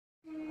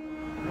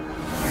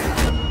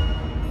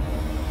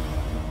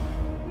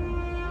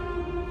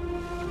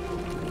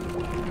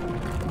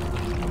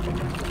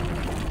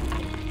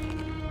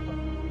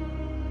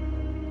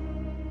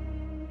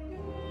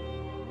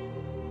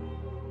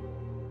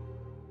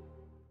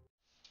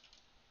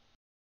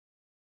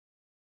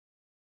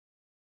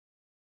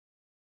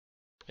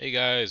Hey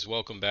guys,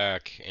 welcome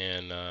back,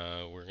 and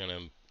we're going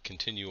to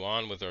continue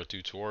on with our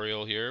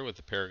tutorial here with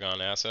the Paragon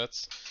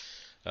assets.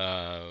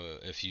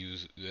 If you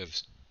have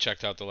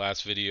checked out the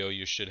last video,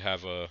 you should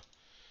have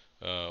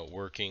a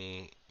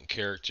working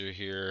character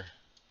here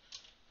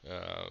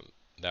uh,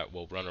 that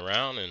will run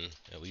around and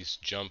at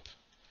least jump,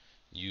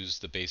 use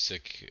the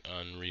basic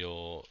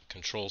Unreal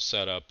control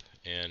setup,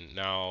 and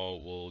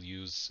now we'll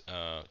use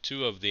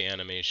two of the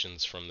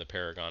animations from the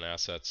Paragon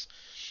assets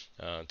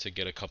to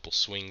get a couple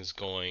swings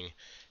going,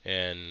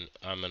 and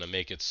I'm going to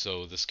make it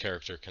so this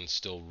character can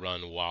still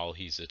run while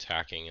he's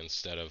attacking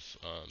instead of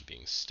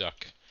being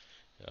stuck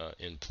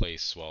in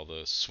place while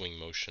the swing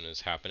motion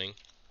is happening.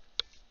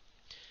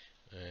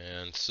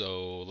 And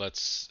so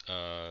let's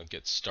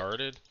get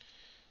started.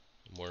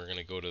 We're going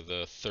to go to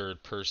the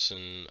third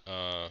person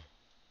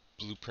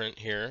blueprint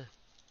here,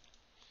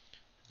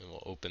 and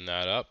we'll open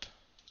that up.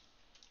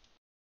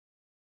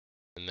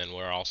 And then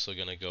we're also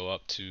going to go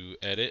up to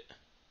edit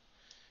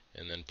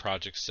and then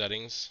project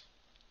settings.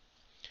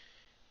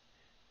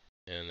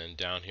 And then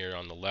down here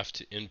on the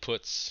left,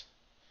 inputs,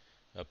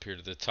 up here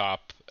to the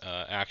top,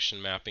 action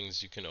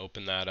mappings. You can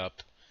open that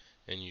up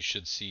and you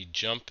should see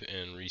jump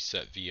and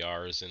reset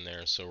VRs in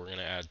there. So we're going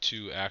to add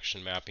two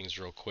action mappings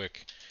real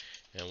quick,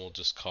 and we'll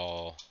just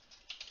call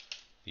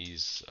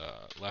these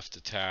left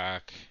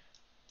attack,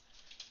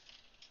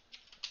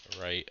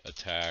 right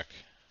attack,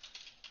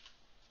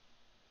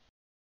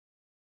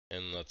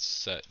 and let's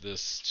set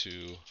this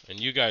to, and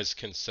you guys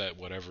can set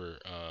whatever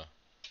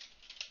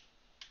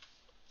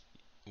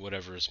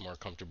whatever is more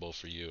comfortable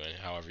for you and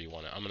however you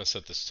want it. I'm going to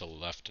set this to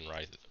left and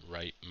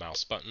right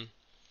mouse button.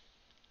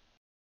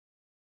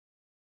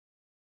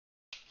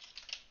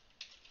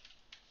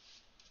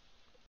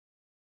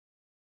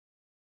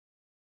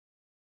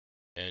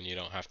 And you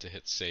don't have to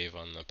hit save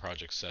on the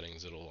project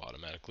settings, it'll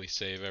automatically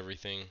save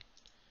everything.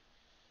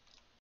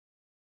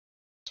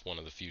 It's one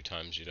of the few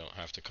times you don't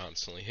have to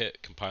constantly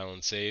hit compile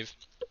and save.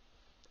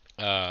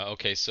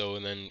 Okay, so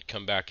and then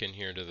come back in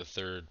here to the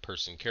third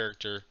person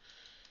character.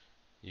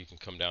 You can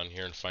come down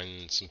here and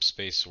find some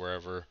space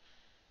wherever,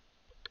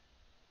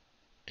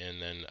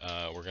 and then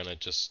we're gonna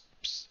just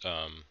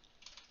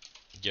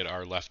get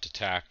our left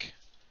attack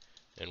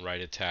and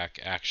right attack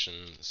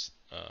actions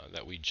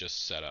that we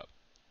just set up.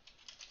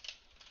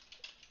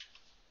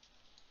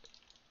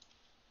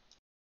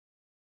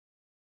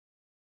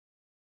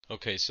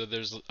 Okay, so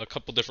there's a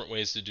couple different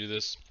ways to do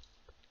this,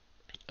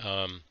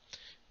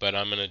 but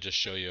I'm going to just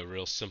show you a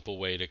real simple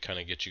way to kind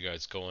of get you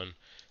guys going.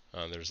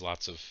 There's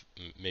lots of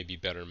maybe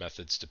better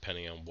methods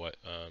depending on what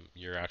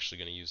you're actually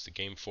going to use the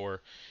game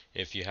for.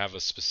 If you have a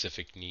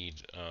specific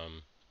need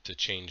to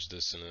change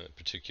this in a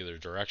particular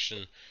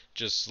direction,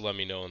 just let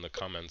me know in the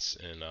comments,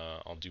 and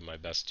I'll do my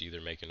best to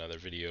either make another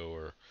video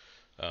or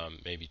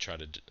maybe try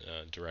to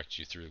direct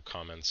you through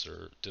comments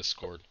or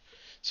Discord.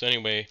 So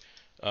anyway,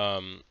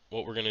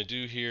 what we're going to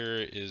do here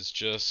is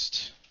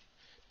just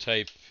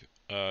type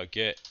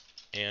get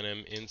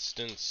anim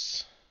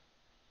instance,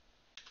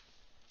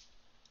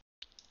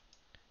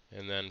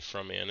 and then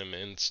from anim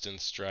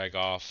instance drag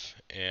off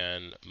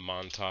and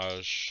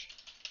montage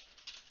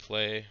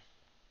play,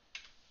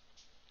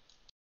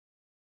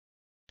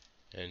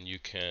 and you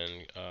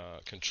can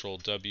control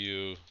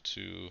W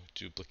to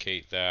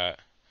duplicate that,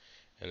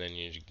 and then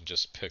you can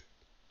just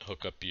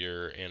hook up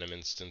your anim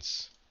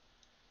instance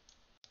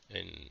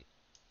and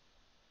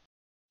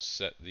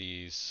set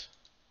these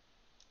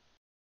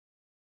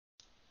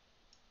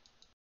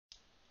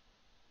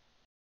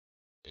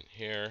in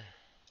here.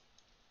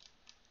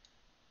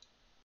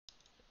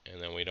 And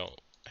then we don't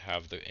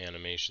have the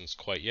animations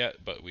quite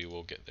yet, but we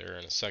will get there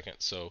in a second.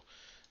 So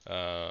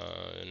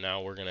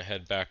now we're going to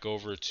head back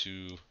over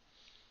to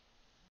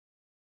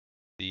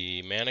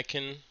the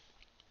mannequin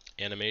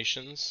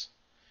animations,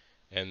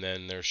 and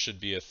then there should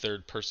be a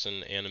third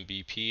person anim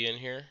BP in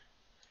here.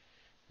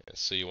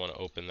 So you want to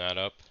open that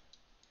up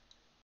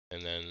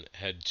and then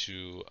head to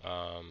you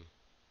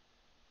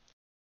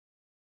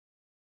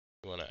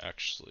want to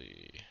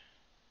actually,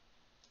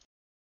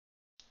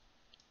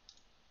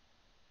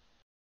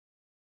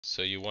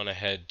 so you want to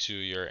head to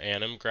your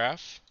anim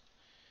graph,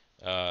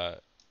 and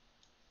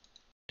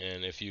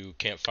if you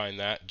can't find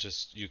that,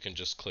 you can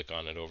just click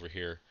on it over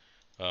here.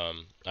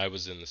 I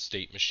was in the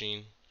state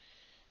machine,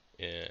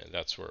 and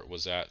that's where it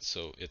was at,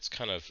 so it's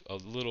kind of a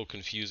little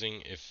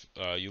confusing. If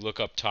you look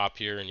up top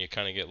here and you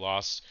kind of get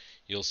lost,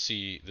 you'll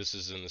see this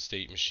is in the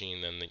state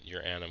machine, then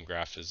your anim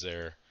graph is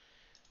there,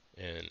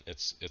 and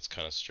it's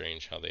kind of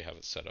strange how they have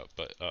it set up,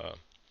 but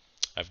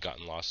I've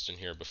gotten lost in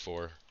here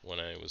before when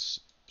I was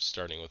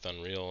starting with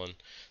Unreal and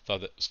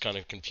thought that was kind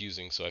of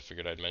confusing, so I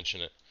figured I'd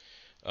mention it.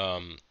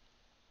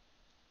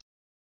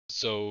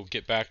 So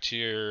get back to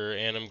your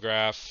anim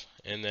graph,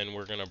 and then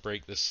we're going to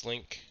break this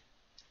link.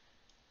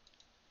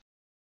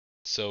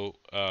 So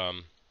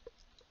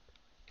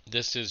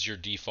this is your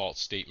default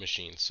state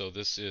machine. So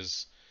this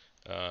is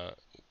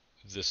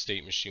the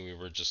state machine we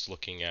were just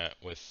looking at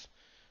with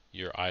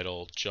your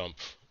idle, jump,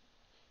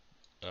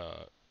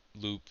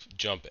 loop,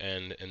 jump,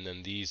 end, and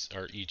then these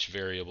are each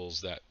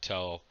variables that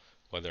tell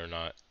whether or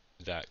not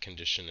that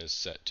condition is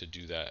set to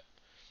do that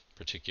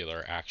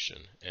particular action.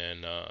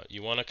 And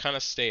you want to kind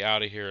of stay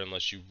out of here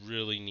unless you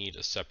really need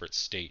a separate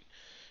state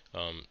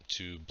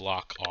to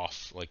block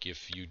off. Like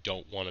if you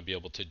don't want to be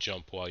able to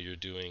jump while you're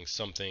doing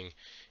something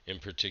in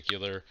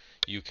particular,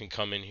 you can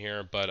come in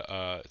here, but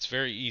it's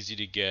very easy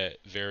to get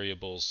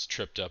variables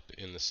tripped up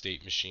in the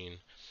state machine.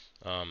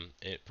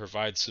 It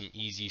provides some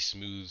easy,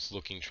 smooth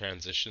looking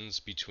transitions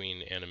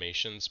between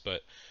animations,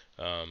 but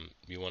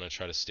you want to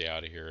try to stay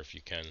out of here if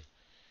you can.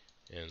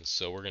 And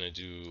so we're going to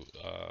do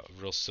a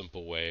real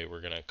simple way. We're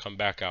going to come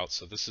back out.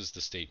 So this is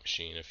the state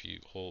machine. If you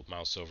hold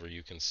mouse over,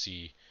 you can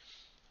see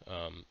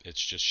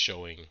it's just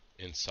showing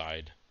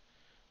inside.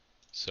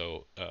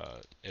 So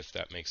if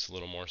that makes a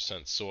little more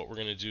sense. So what we're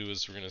going to do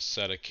is we're going to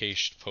set a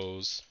cached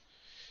pose.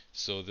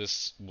 So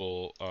this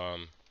will,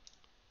 and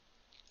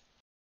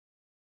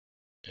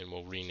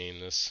we'll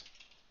rename this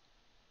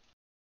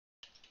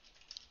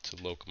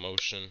to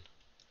locomotion.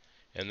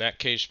 And that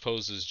cached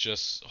pose is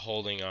just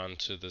holding on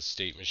to the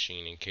state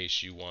machine in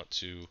case you want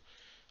to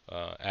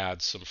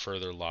add some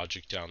further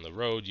logic down the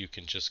road. You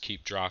can just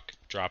keep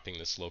dropping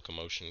this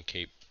locomotion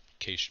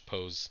cached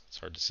pose, it's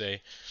hard to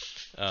say,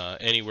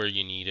 anywhere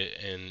you need it,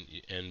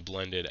 and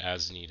blend it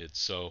as needed.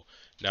 So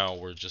now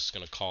we're just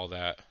going to call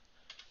that,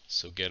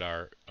 so get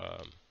our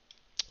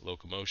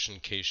locomotion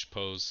cached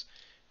pose,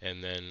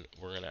 and then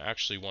we're going to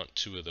actually want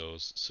two of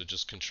those. So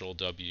just Control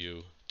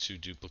W to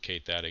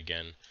duplicate that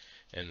again,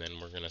 and then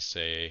we're going to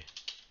say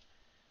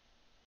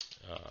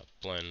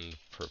blend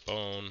per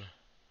bone,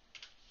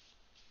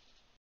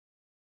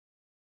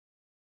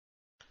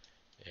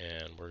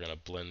 and we're going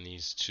to blend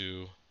these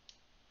two.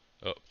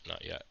 Oh,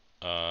 not yet.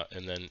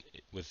 And then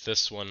with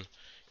this one,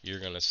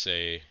 you're going to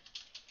say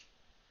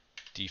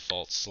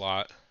default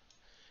slot,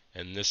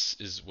 and this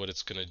is what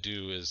it's going to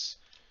do is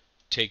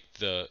take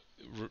the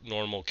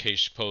normal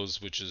cached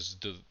pose, which is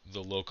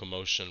the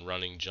locomotion,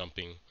 running,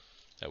 jumping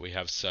that we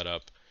have set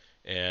up,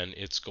 and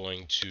it's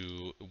going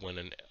to, when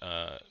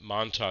a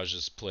montage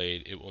is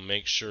played, it will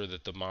make sure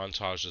that the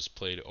montage is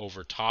played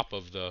over top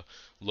of the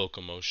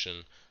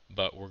locomotion,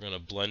 but we're going to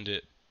blend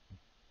it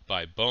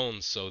by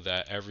bone so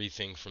that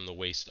everything from the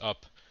waist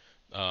up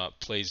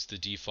plays the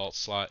default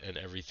slot, and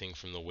everything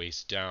from the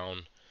waist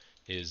down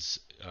is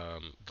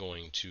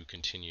going to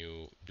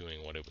continue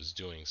doing what it was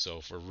doing. So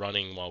if we're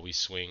running while we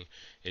swing,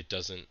 it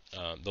doesn't,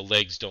 the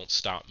legs don't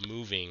stop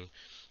moving,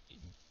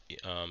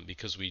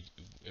 because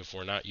if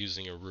we're not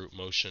using a root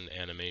motion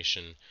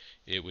animation,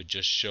 it would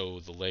just show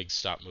the legs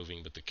stop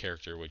moving, but the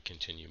character would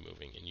continue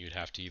moving, and you'd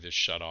have to either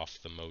shut off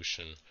the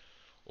motion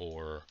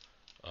or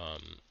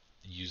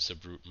use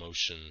a root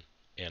motion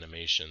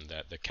animation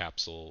that the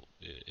capsule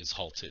is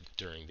halted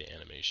during the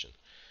animation.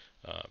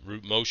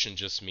 Root motion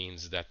just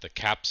means that the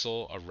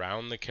capsule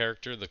around the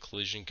character, the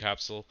collision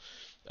capsule,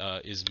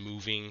 is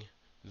moving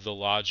the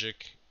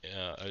logic,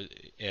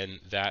 and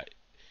that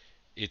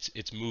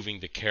it's moving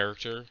the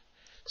character.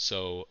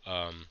 So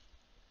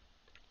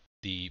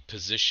the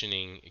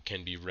positioning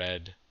can be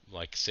read,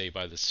 like say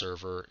by the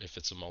server if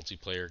it's a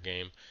multiplayer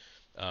game.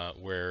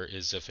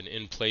 Whereas if an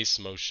in-place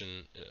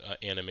motion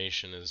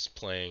animation is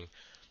playing,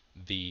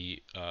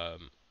 the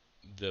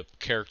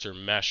character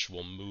mesh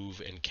will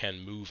move and can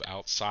move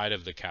outside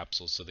of the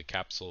capsule, so the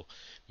capsule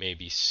may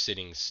be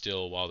sitting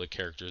still while the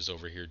character is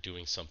over here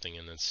doing something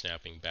and then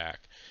snapping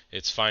back.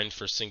 It's fine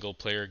for single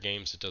player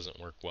games, it doesn't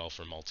work well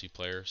for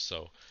multiplayer.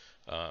 So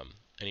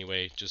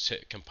anyway, just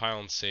hit compile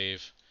and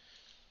save,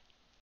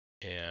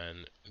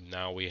 and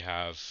now we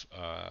have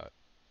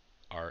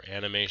our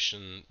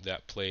animation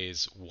that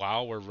plays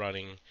while we're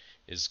running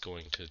is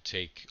going to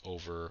take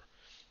over,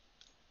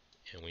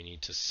 and we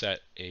need to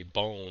set a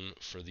bone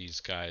for these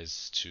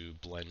guys to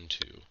blend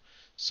to.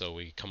 So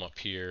we come up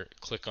here,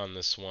 click on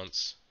this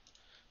once,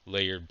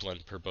 layered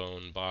blend per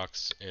bone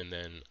box, and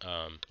then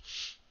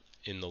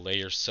in the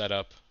layer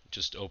setup,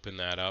 just open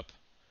that up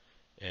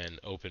and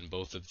open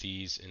both of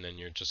these, and then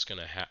you're just going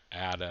to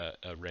add a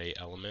array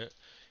element,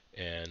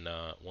 and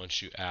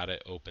once you add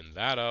it, open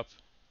that up,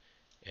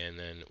 and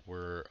then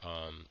we're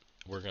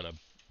going to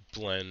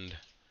blend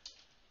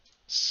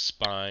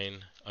spine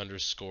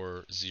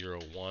underscore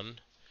 01,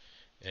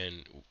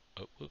 and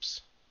whoops,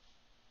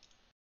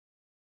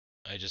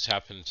 I just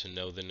happen to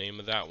know the name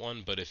of that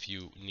one, but if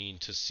you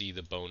need to see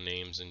the bone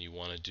names and you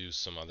want to do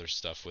some other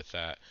stuff with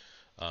that,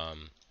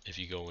 if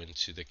you go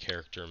into the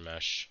character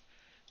mesh,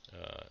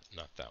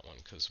 not that one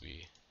because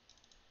we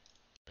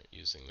aren't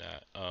using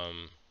that,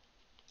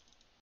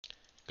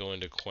 go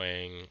into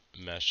Quang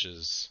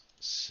meshes,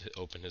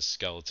 open his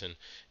skeleton,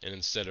 and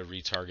instead of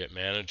retarget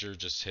manager,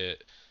 just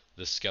hit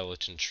the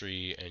skeleton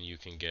tree and you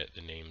can get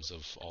the names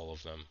of all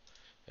of them.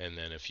 And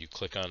then if you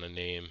click on a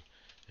name,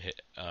 hit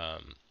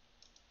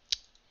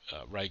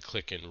right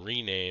click and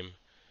rename.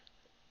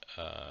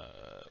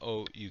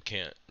 Oh, you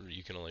can't,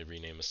 you can only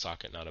rename a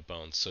socket, not a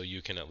bone, so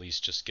you can at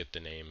least just get the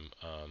name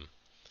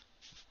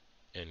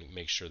and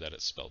make sure that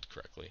it's spelled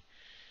correctly.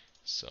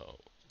 So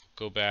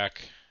go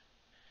back,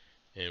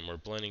 and we're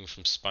blending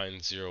from spine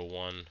 01.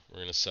 We're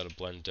going to set a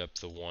blend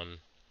depth of 1.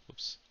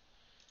 Oops.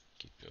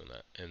 keep doing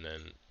that, and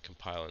then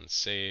compile and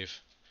save.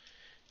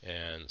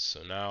 And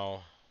so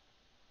now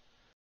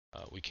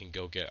we can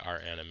go get our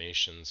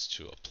animations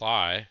to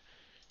apply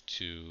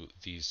to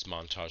these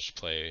montage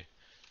play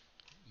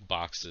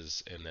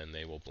boxes, and then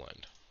they will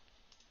blend.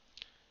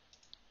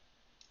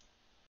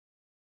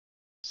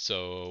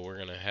 So we're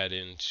going to head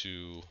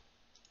into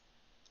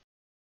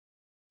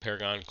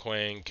Paragon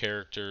Quang,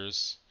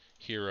 characters,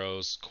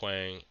 heroes,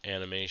 Quang,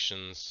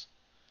 animations,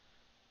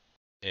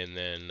 and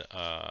then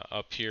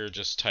up here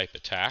just type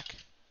attack,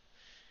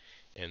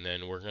 and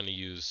then we're going to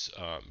use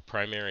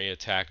primary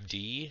attack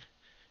D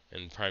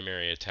and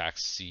primary attack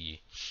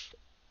C.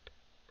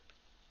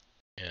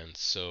 And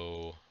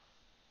so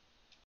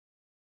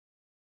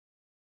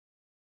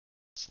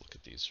let's look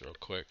at these real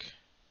quick.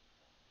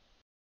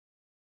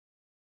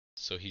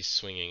 So he's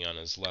swinging on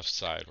his left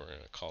side. We're going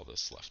to call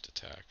this left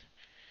attack.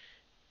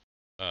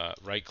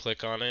 Right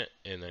click on it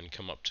and then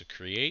come up to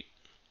create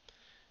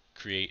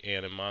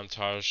anim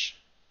montage,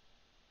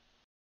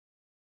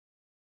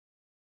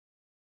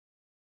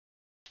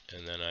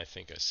 and then I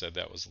think I said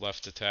that was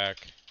left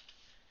attack,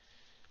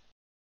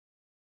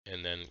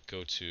 and then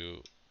go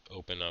to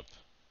open up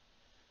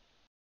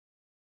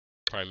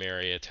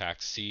primary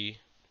attack C,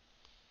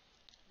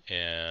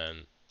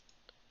 and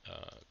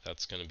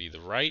that's going to be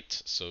the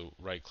right, so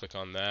right click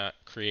on that,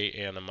 create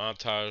anim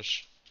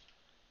montage,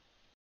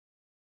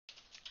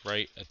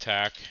 right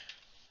attack.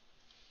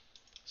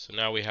 So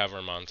now we have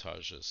our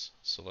montages.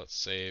 So let's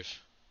save.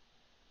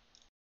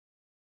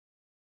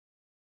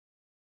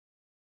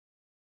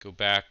 Go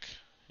back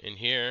in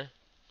here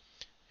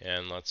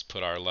and let's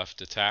put our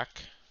left attack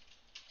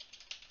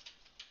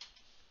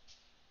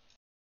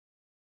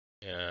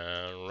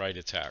and right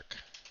attack.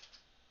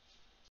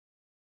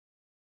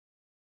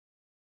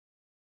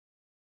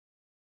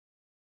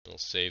 We'll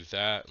save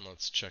that and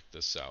let's check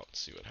this out and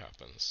see what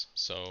happens.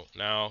 So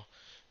now,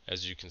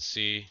 as you can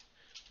see,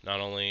 not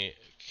only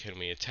can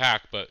we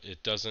attack, but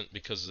it doesn't,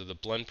 because of the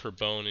blend per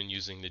bone and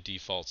using the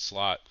default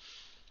slot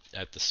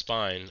at the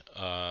spine,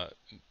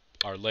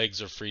 our legs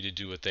are free to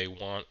do what they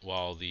want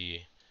while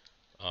the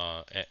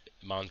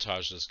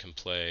montages can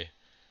play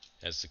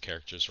as the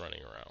character's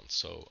running around.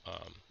 So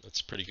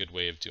that's a pretty good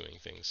way of doing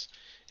things.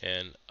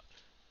 And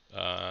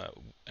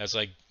as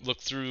I look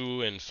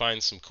through and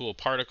find some cool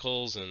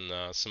particles and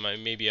some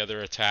maybe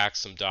other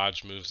attacks, some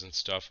dodge moves and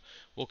stuff,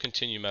 we'll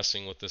continue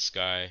messing with this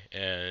guy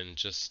and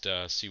just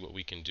see what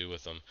we can do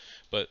with him.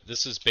 But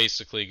this is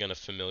basically going to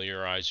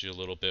familiarize you a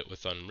little bit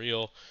with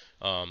Unreal,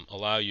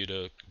 allow you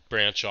to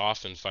branch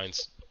off and find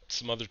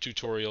some other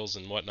tutorials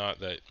and whatnot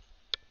that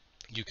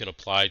you can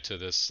apply to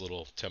this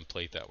little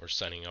template that we're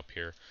setting up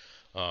here.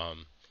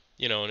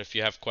 You know, and if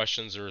you have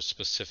questions or a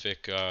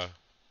specific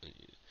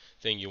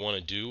thing you want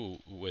to do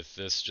with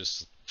this,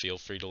 just feel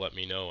free to let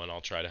me know and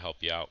I'll try to help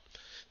you out.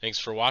 Thanks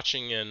for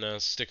watching,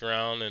 and stick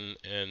around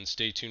and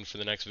stay tuned for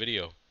the next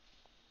video.